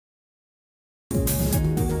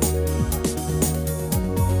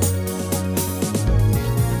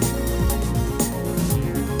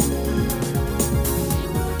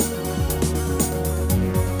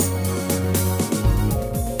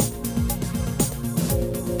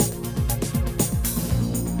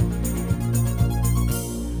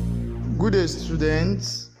Good day,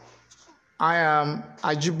 students. I am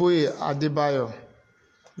Ajiboye Adebayo.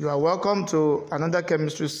 You are welcome to another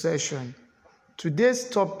chemistry session. Today's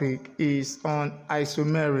topic is on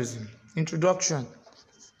isomerism. Introduction.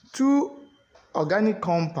 Two organic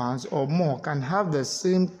compounds or more can have the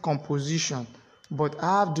same composition but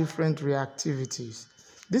have different reactivities.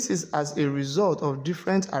 This is as a result of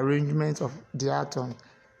different arrangements of the atoms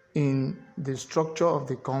in the structure of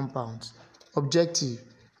the compounds. Objective.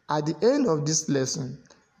 At the end of this lesson,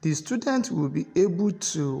 the student will be able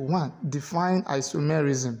to 1. Define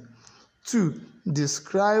isomerism, 2.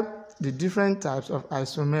 Describe the different types of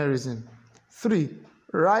isomerism, 3.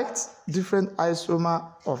 Write different isomers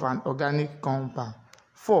of an organic compound,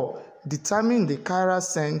 4. Determine the chiral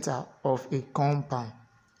center of a compound.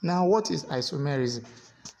 Now, what is isomerism?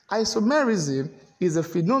 Isomerism is a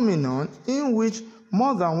phenomenon in which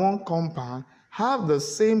more than one compound have the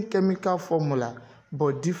same chemical formula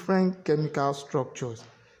but different chemical structures.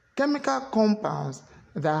 Chemical compounds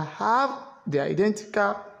that have the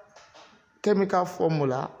identical chemical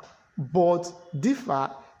formula but differ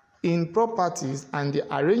in properties and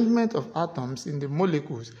the arrangement of atoms in the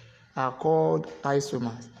molecules are called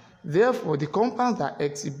isomers. Therefore, the compounds that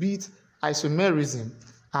exhibit isomerism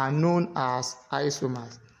are known as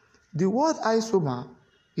isomers. The word isomer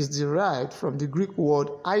is derived from the Greek word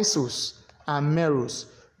isos and meros,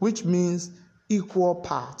 which means equal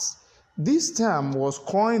parts. This term was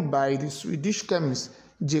coined by the Swedish chemist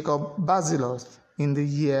Jacob Berzelius in the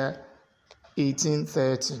year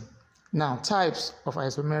 1830. Now, types of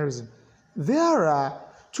isomerism. There are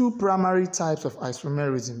two primary types of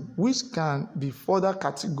isomerism which can be further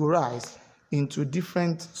categorized into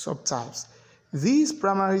different subtypes. These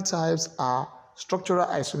primary types are structural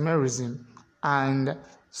isomerism and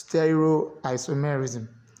stereoisomerism.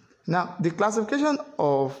 Now, the classification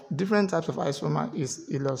of different types of isomer is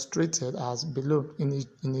illustrated as below in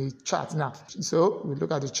a chart. Now, so we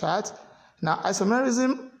look at the chart. Now,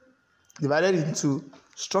 isomerism divided into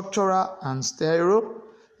structural and stereo.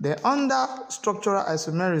 Then under structural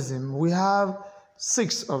isomerism, we have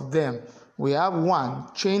 6 of them. We have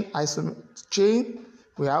 1, chain,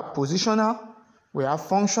 we have positional, we have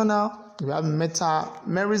functional, we have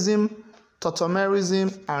metamerism,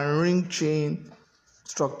 tautomerism, and ring chain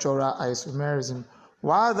structural isomerism.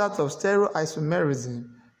 While that of stereoisomerism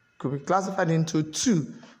could be classified into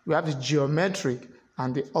 2. We have the geometric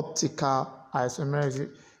and the optical isomerism.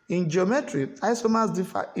 In geometric, isomers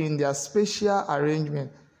differ in their spatial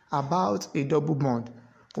arrangement about a double bond,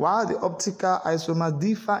 while the optical isomers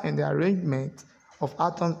differ in the arrangement of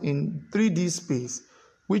atoms in 3D space,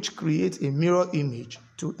 which creates a mirror image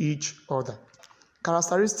to each other.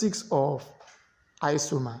 Characteristics of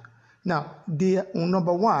isomer. Now,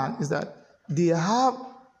 number 1 is that they have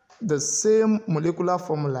the same molecular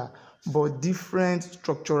formula but different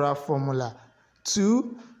structural formula.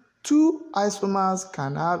 2 isomers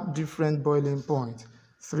can have different boiling points.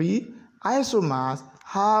 3 isomers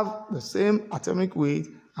have the same atomic weight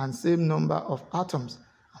and same number of atoms.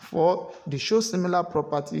 4 they show similar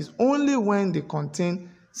properties only when they contain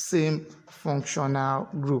same functional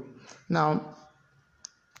group. Now,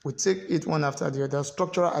 we take it one after the other.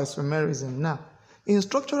 Structural isomerism. Now, in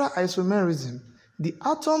structural isomerism, the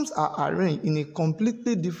atoms are arranged in a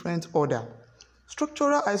completely different order.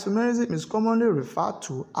 Structural isomerism is commonly referred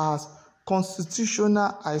to as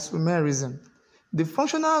constitutional isomerism. The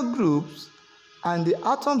functional groups and the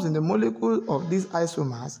atoms in the molecule of these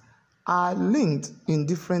isomers are linked in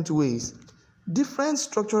different ways. Different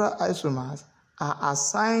structural isomers are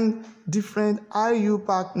assigned different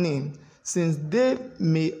IUPAC names since they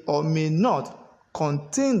may or may not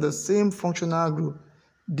contain the same functional group.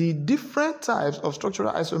 The different types of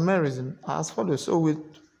structural isomerism are as follows. So we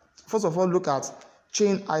first of all look at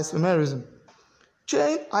chain isomerism.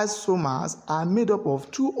 Chain isomers are made up of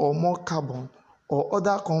 2 or more carbon or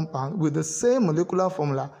other compounds with the same molecular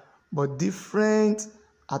formula but different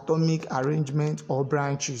atomic arrangement or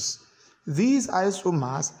branches. These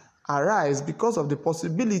isomers arise because of the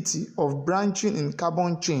possibility of branching in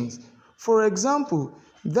carbon chains. For example,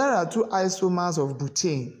 there are 2 isomers of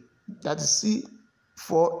butane, that is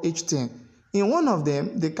C4H10. In one of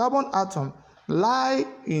them, the carbon atom lies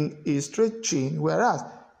in a straight chain, whereas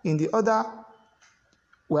in the other,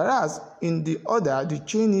 the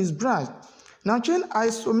chain is branched. Now, chain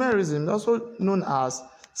isomerism is also known as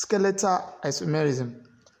skeletal isomerism.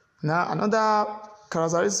 Now, another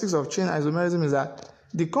characteristics of chain isomerism is that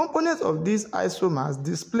the components of these isomers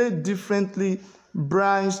display differently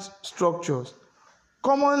branched structures.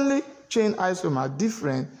 Commonly, chain isomers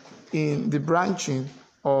different in the branching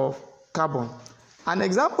of carbon. An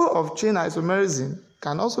example of chain isomerism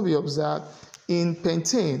can also be observed in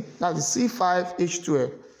pentane, that is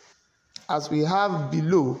C5H12, as we have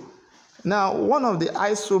below. Now, one of the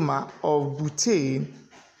isomer of butane,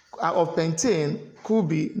 of pentane, could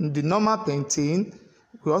be the normal pentane.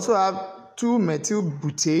 We also have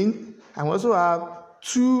 2-methylbutane, and we also have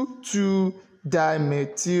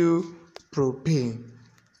 2,2-dimethylpropane.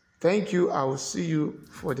 Thank you. I will see you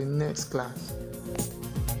for the next class.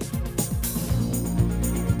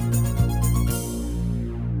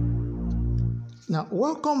 Now,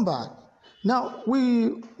 welcome back. Now,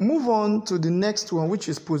 we move on to the next one, which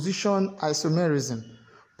is position isomerism.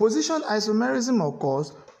 Position isomerism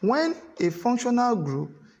occurs when a functional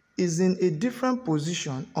group is in a different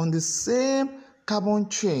position on the same carbon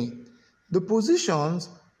chain. The positions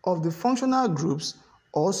of the functional groups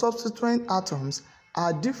or substituent atoms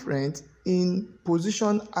are different in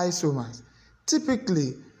position isomers.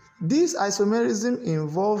 Typically, this isomerism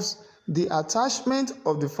involves the attachment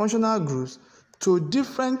of the functional groups to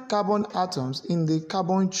different carbon atoms in the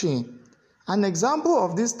carbon chain. An example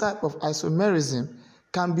of this type of isomerism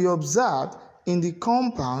can be observed in the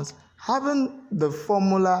compounds having the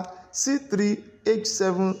formula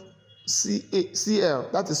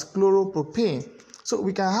C3H7Cl, that is chloropropane. So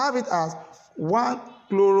we can have it as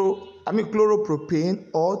chloropropane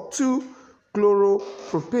or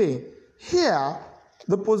 2-chloropropane. Here,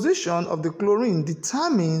 the position of the chlorine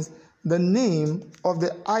determines the name of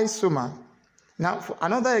the isomer. Now, for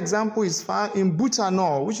another example is found in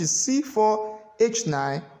butanol, which is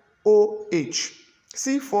C4H9OH.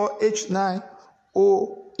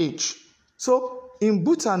 C4H9OH. So, in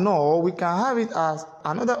butanol, we can have it as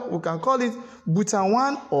we can call it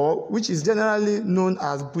butan-1-ol, which is generally known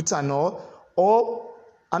as butanol, or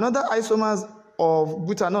another isomers of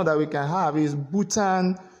butanol that we can have is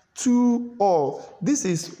butan-2-ol. This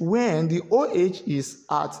is when the OH is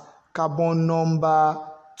at carbon number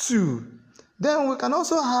 2. Then we can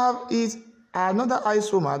also have another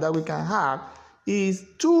isomer that we can have is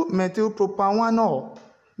 2-methylpropanol.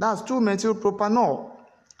 That's 2-methylpropanol.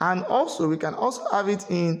 And also we can also have it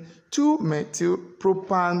in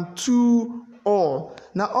 2-methylpropan-2-ol.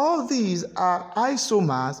 Now all these are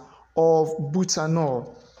isomers of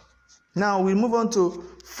butanol. Now we move on to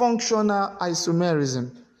functional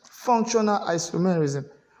isomerism. Functional isomerism.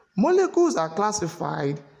 Molecules are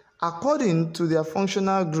classified according to their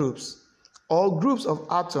functional groups, or groups of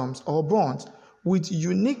atoms or bonds with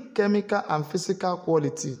unique chemical and physical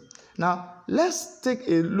quality. Now, let's take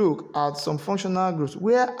a look at some functional groups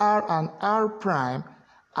where R and R prime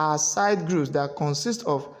are side groups that consist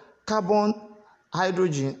of carbon,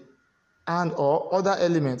 hydrogen, and or other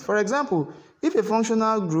elements. For example, if a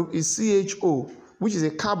functional group is CHO, which is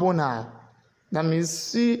a carbonyl, that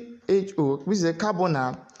means CHO, which is a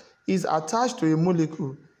carbonyl, is attached to a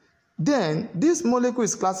molecule, then this molecule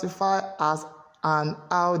is classified as an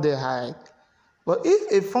aldehyde. But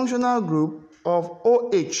if a functional group of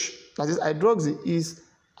OH, that is hydroxy, is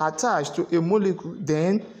attached to a molecule,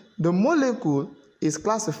 then the molecule is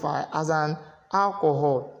classified as an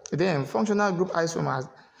alcohol. Then functional group isomers.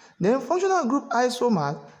 Then functional group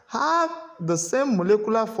isomers have the same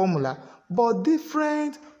molecular formula but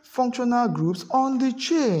different functional groups on the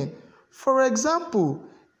chain. For example,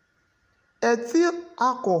 ethyl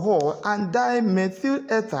alcohol and dimethyl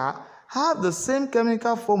ether have the same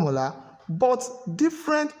chemical formula but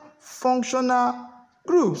different functional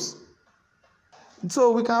groups.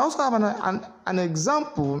 So we can also have an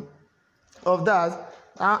example of that.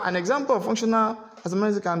 An example of functional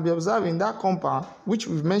isomerism can be observed in that compound which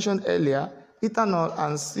we've mentioned earlier, ethanol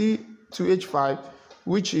and C2H5,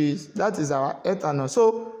 that is our ethanol.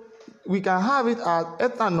 So we can have it as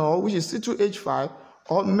ethanol, which is C2H5,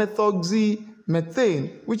 or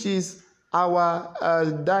methoxymethane, which is our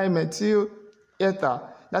dimethyl ether.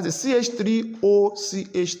 That is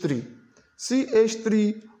CH3OCH3.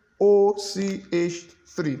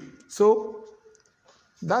 CH3OCH3. So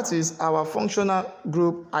that is our functional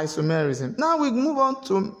group isomerism. Now we move on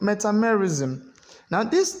to metamerism. Now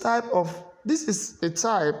this is a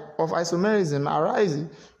type of isomerism arising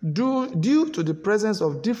due to the presence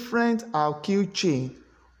of different alkyl chains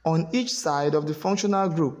on each side of the functional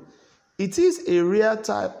group. It is a rare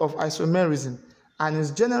type of isomerism and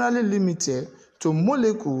is generally limited to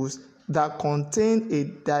molecules that contain a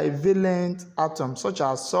divalent atom such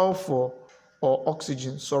as sulfur or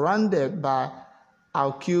oxygen surrounded by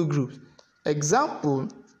alkyl groups. Example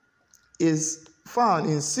is found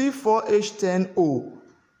in C4H10O,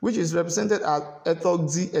 which is represented as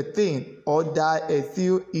ethoxyethane or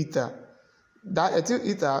diethyl ether. Diethyl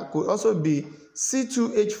ether could also be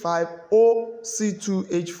C2H5 or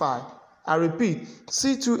C2H5. I repeat,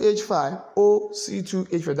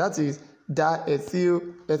 C2H5OC2H5, that is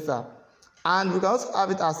diethyl ether. And we can also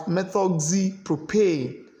have it as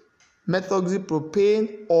methoxypropane,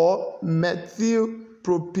 or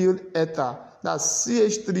methylpropyl ether, that's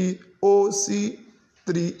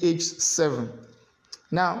CH3OC3H7.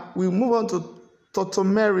 Now we move on to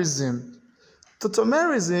tautomerism.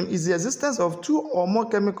 Tautomerism is the existence of two or more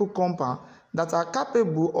chemical compounds that are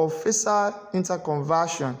capable of fissile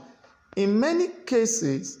interconversion. In many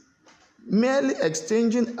cases, merely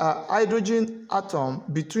exchanging a hydrogen atom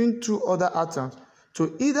between two other atoms,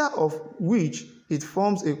 to either of which it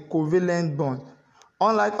forms a covalent bond.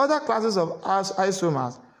 Unlike other classes of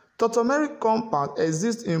isomers, tautomeric compounds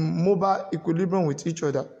exist in mobile equilibrium with each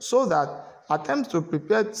other, so that attempts to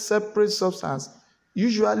prepare separate substances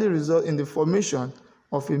usually result in the formation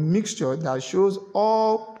of a mixture that shows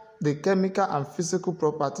all the chemical and physical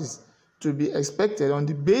properties to be expected on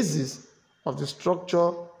the basis of the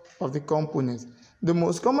structure of the components. The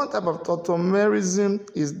most common type of tautomerism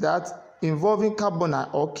is that involving carbonyl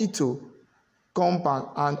or keto compound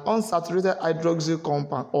and unsaturated hydroxyl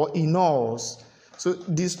compound or enols. So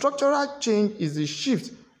the structural change is the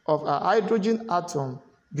shift of a hydrogen atom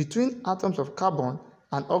between atoms of carbon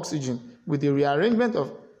and oxygen with the rearrangement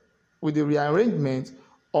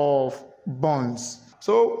of bonds.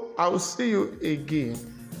 So I will see you again.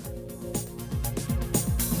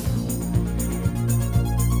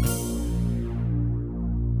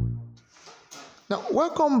 Now,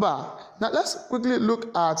 welcome back. Now, let's quickly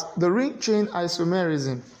look at the ring chain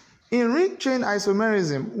isomerism. In ring chain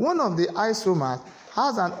isomerism, one of the isomers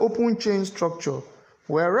has an open chain structure,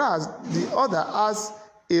 whereas the other has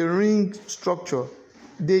a ring structure.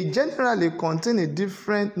 They generally contain a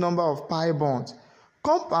different number of pi bonds.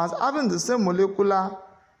 Compounds having the same molecular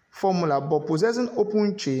formula but possessing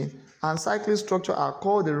open chain and cyclic structure are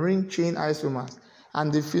called the ring chain isomers,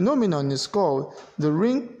 and the phenomenon is called the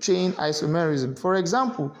ring chain isomerism. For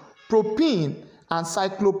example, propene and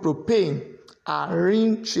cyclopropane are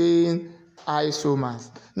ring chain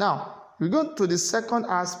isomers. Now, we go to the second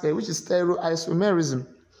aspect, which is stereoisomerism.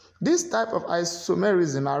 This type of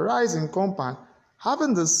isomerism arises in compounds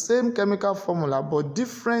having the same chemical formula but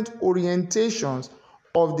different orientations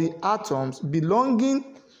of the atoms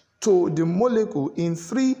belonging to the molecule in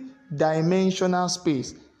three-dimensional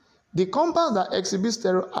space. The compounds that exhibit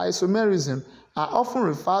stereoisomerism are often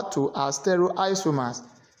referred to as stereoisomers.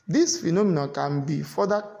 This phenomenon can be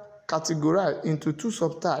further categorized into two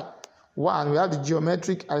subtypes. One, we have the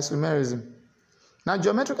geometric isomerism. Now,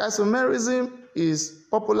 geometric isomerism is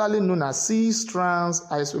popularly known as C-strands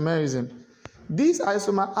isomerism. These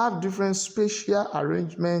isomers have different spatial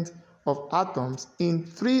arrangement of atoms in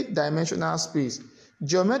three-dimensional space.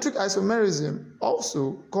 Geometric isomerism,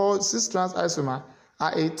 also called C-strands isomer,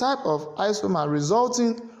 are a type of isomer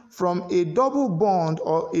resulting from a double bond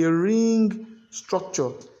or a ring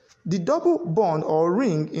structure. The double bond or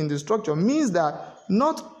ring in the structure means that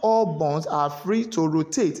not all bonds are free to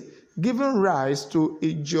rotate, giving rise to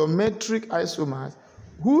a geometric isomer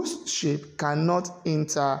whose shape cannot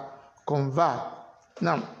interconvert.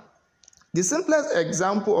 Now, the simplest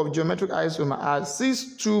example of geometric isomer are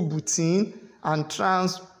cis-2-butene and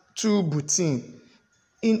trans-2-butene.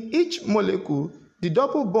 In each molecule, the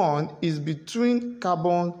double bond is between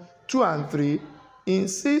carbon 2 and 3. In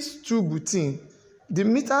cis-2-butene, the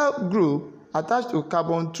methyl group attached to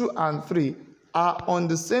carbon 2 and 3 are on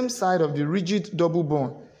the same side of the rigid double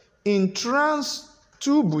bond. In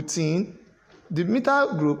trans-2-butene, the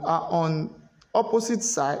methyl group are on opposite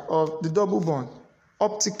side of the double bond.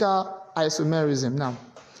 Optical isomerism.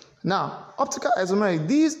 Now, optical isomerism.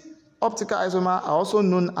 These optical isomers are also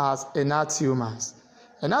known as enantiomers.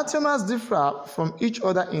 Enantiomers differ from each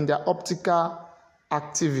other in their optical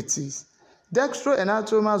activities.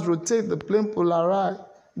 Dextroenantiomers rotate the plane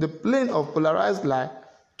of polarized light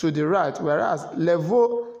to the right, whereas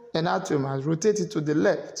levoenantiomers rotate it to the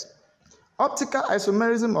left. Optical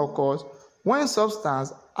isomerism occurs when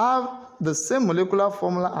substances have the same molecular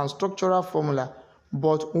formula and structural formula,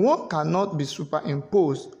 but one cannot be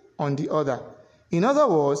superimposed on the other. In other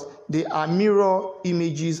words, they are mirror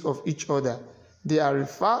images of each other. They are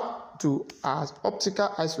referred to as optical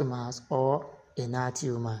isomers or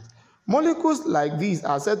enantiomers. Molecules like these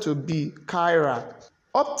are said to be chiral.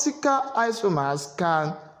 Optical isomers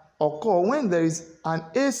can occur when there is an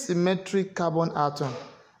asymmetric carbon atom.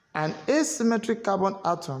 An asymmetric carbon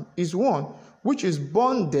atom is one which is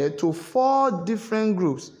bonded to 4 different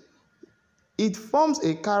groups. It forms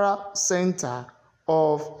a chiral center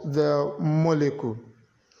of the molecule.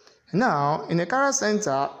 Now, in a chiral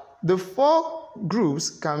center, the 4 groups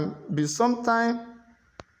can be sometimes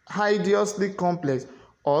hideously complex,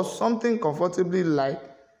 or something comfortably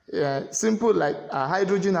simple like a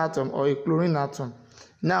hydrogen atom or a chlorine atom.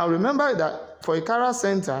 Now remember that for a chiral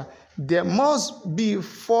center, there must be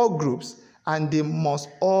 4 groups and they must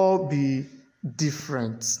all be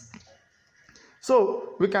different.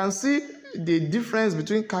 So we can see the difference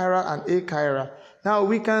between chiral and achiral. Now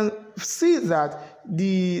we can see that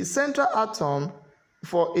the central atom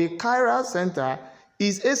for a chiral center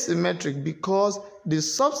is asymmetric because the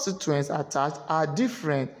substituents attached are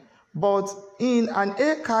different. But in an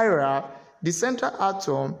achiral, the central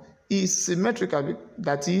atom is symmetrical,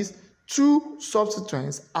 that is, 2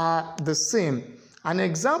 substituents are the same. An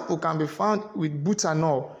example can be found with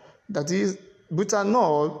butanol, that is,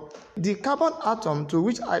 butanol, the carbon atom to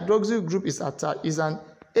which hydroxyl group is attached is an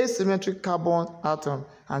asymmetric carbon atom,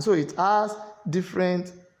 and so it has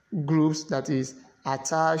different groups that is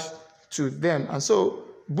attached to them, and so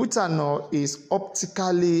butanol is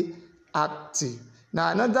optically active.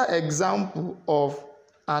 Now another example of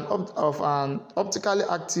an optically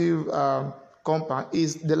active compound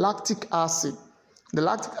is the lactic acid. The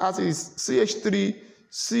lactic acid is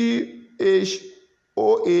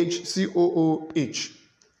CH3CHOHCOOH.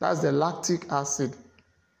 That's the lactic acid.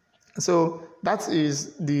 So that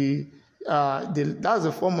is that's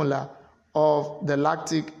the formula of the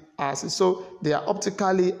lactic acid. So they are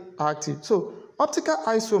optically active. So optical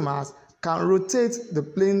isomers can rotate the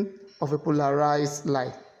plane of a polarized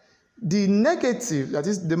light. The negative, that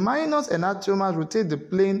is the minus enantiomers, rotate the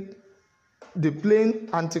plane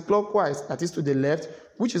anticlockwise, that is to the left,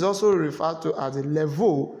 which is also referred to as the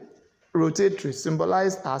levo rotatory,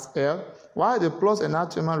 symbolized as L, while the plus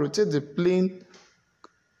enantiomer rotate the plane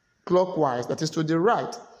clockwise, that is to the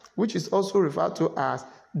right, which is also referred to as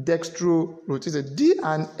dextro-rotated. D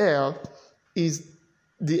and L is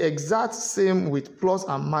the exact same with plus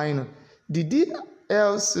and minus. The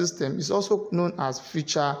DL system is also known as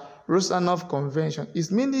Fischer-Rosanov convention. It's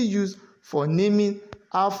mainly used for naming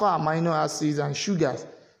alpha amino acids and sugars.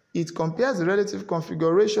 It compares the relative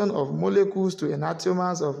configuration of molecules to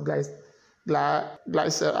enantiomers of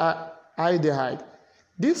glyceraldehyde.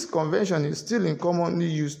 This convention is still in commonly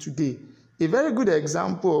used today. A very good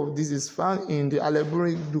example of this is found in the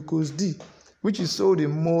allelburic glucose D, which is sold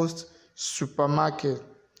in most supermarkets.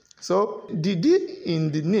 So the D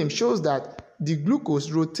in the name shows that the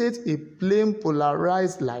glucose rotates a plane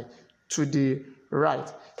polarized light to the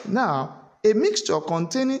right. Now, a mixture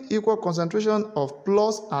containing equal concentration of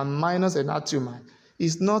plus and minus enantiomer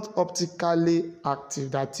is not optically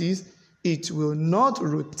active. That is, it will not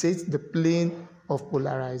rotate the plane of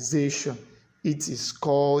polarization. It is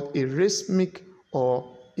called a racemic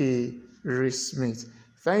or a racemate.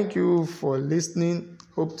 Thank you for listening.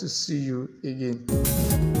 Hope to see you again.